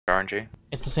RNG.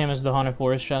 It's the same as the Haunted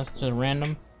Forest chest, just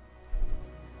random.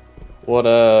 What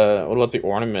about the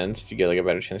ornaments? Do you get like a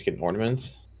better chance of getting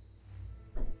ornaments?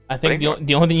 I think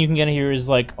the only thing you can get here is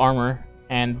like armor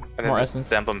and more essence.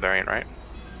 The emblem variant, right?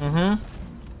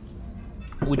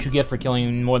 Mm-hmm. Which you get for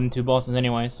killing more than 2 bosses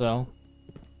anyway, so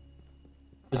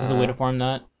this is the way to farm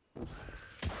that.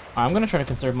 I'm gonna try to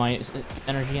conserve my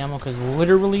energy ammo because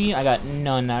literally I got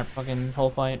none that fucking whole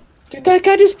fight. Dude, that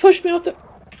guy just pushed me off the.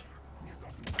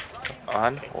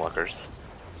 Onlookers.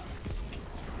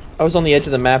 I was on the edge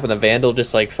of the map and the vandal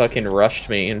just like fucking rushed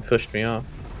me and pushed me off.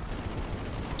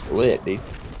 Lit, dude.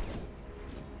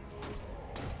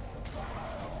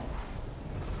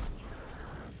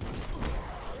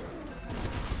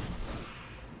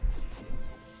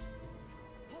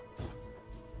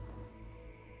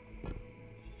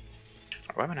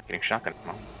 Why am I not getting shotgun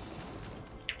ammo?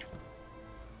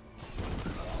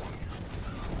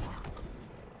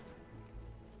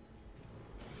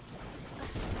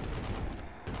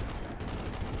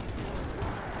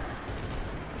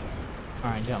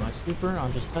 Alright, got my scooper, I'll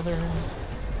just feather.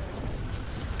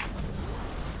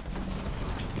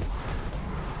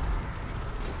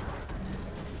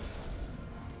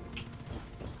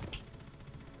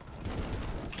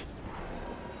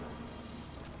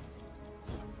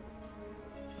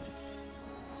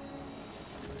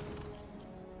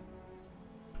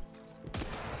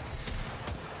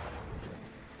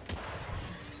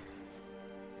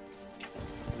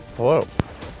 Hello.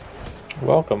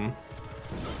 Welcome.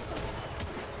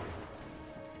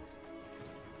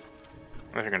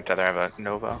 If you're gonna tether, I have a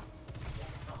Nova.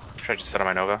 Should I just set on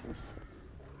my Nova?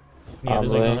 Yeah,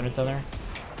 there's like another tether.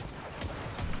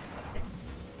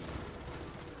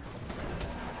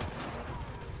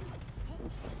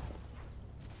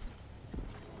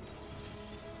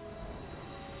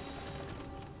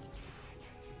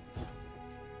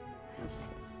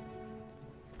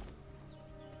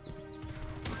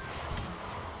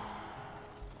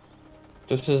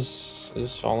 This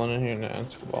is falling in here now.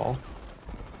 It's a ball.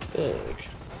 Big.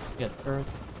 Get earth.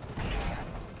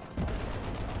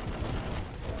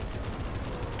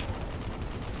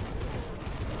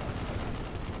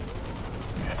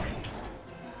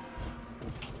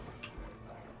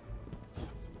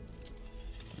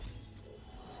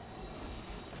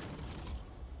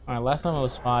 Alright, last time it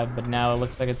was 5, but now it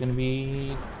looks like it's gonna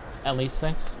be at least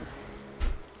 6.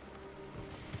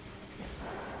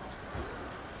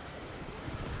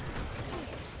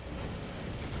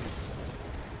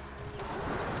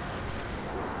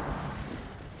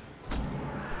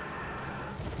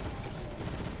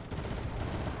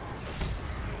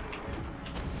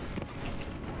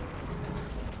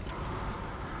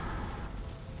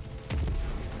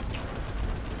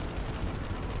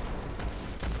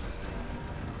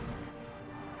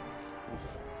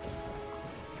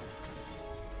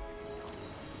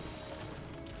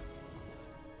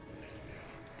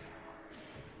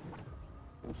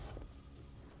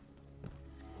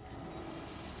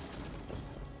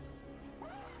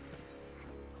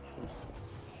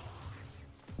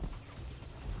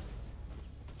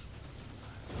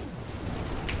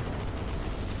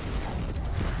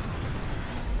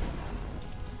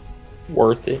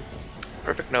 Worth it.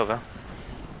 Perfect Nova.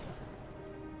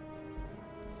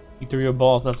 You threw your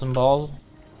balls, that's some balls.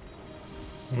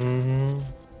 Mm-hmm.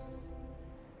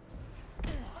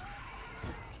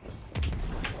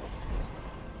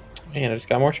 Man, I just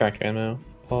got more tractor ammo.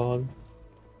 Pog.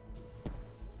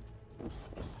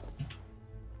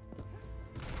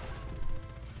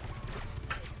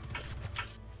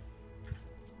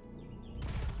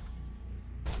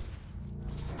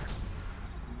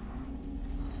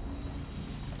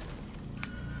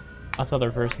 I'll tell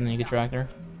her first and then you get tractor.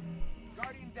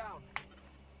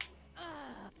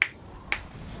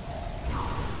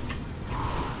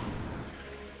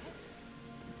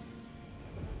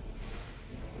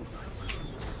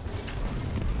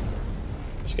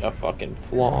 Just got fucking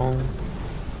flung.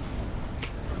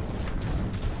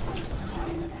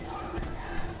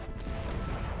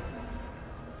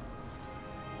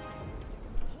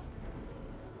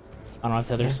 I don't have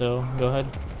tether, so go ahead.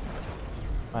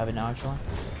 I have it now, actually.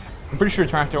 I'm pretty sure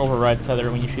tractor overrides tether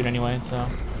when you shoot anyway, so...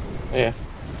 Yeah.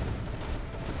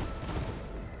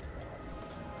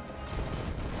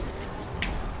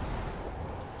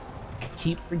 I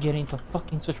keep forgetting to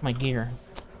fucking switch my gear.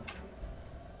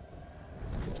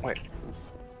 Wait.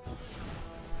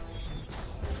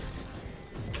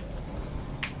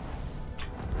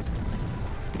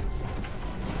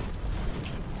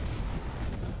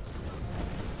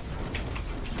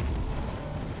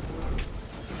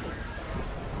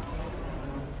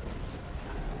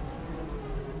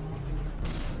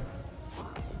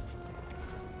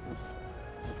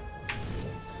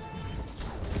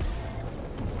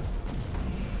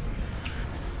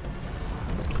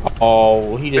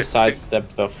 Oh, he just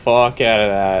sidestepped the fuck out of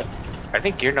that. I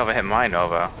think your Nova hit my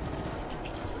Nova.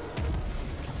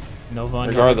 Nova on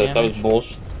Regardless, that was damage.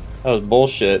 bullshit. That was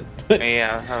bullshit.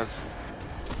 Yeah, that was.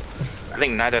 I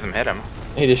think neither of them hit him.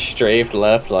 He just strafed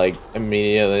left like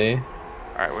immediately.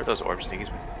 Alright, where'd those orb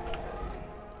sneakies?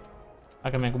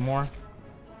 I can make more.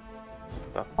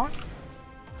 The fuck?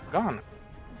 Gone.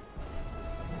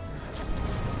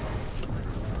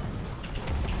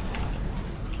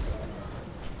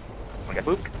 I got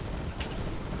booped.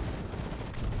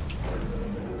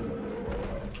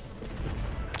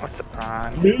 What's up,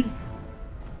 Ron?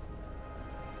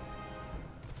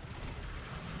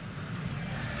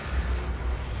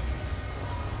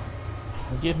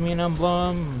 Give me an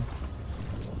emblem.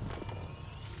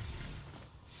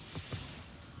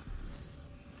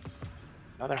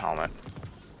 Another helmet.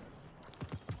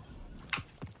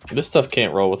 This stuff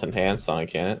can't roll with enhanced on,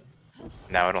 can it?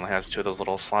 Now it only has 2 of those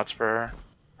little slots for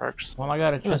perks. Well, I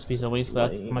got a chest piece at least.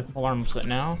 That's my full armor set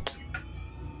now.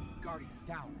 Guardian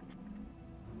down.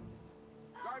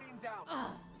 Guardian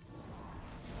down.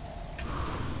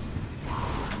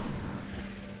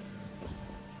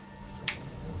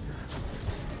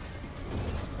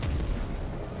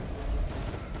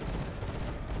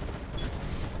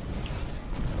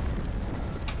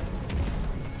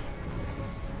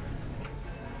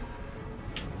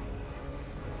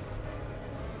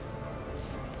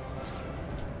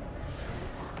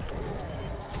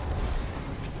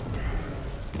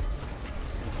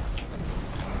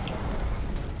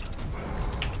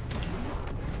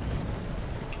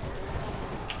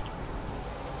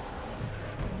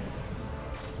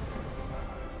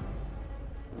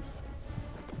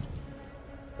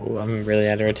 Ooh, I'm really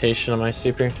out of rotation on my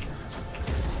super.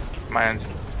 Mine's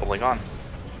fully gone.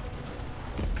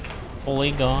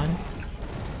 Fully gone.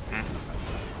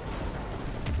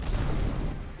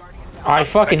 I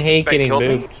fucking hate That getting killed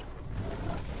me? booped.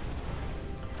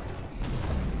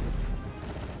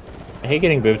 I hate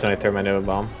getting booped when I throw my Nova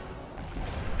Bomb.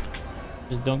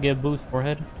 Just don't get boost,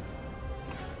 forehead.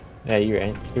 Yeah, you're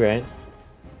right. You're right.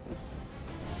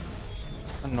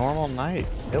 A normal night.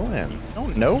 Kill him.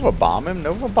 Don't Nova Bomb him.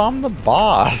 Nova Bomb the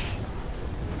boss.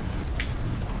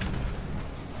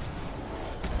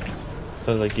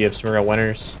 Sounds like you have some real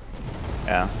winners.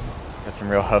 Yeah. Got some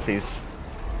real huffies.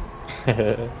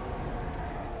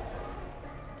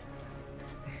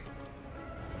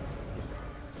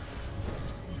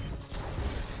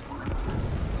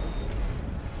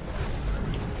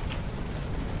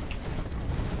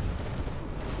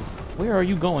 Where are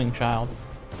you going, child?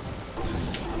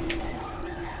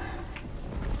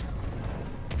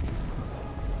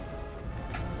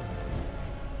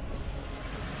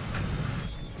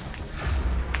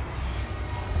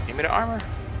 Give me the armor.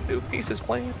 2 pieces,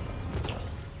 please.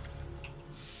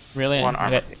 Really? One I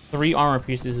armor got piece. 3 armor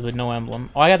pieces with no emblem.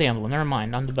 Oh, I got the emblem. Never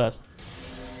mind. I'm the best.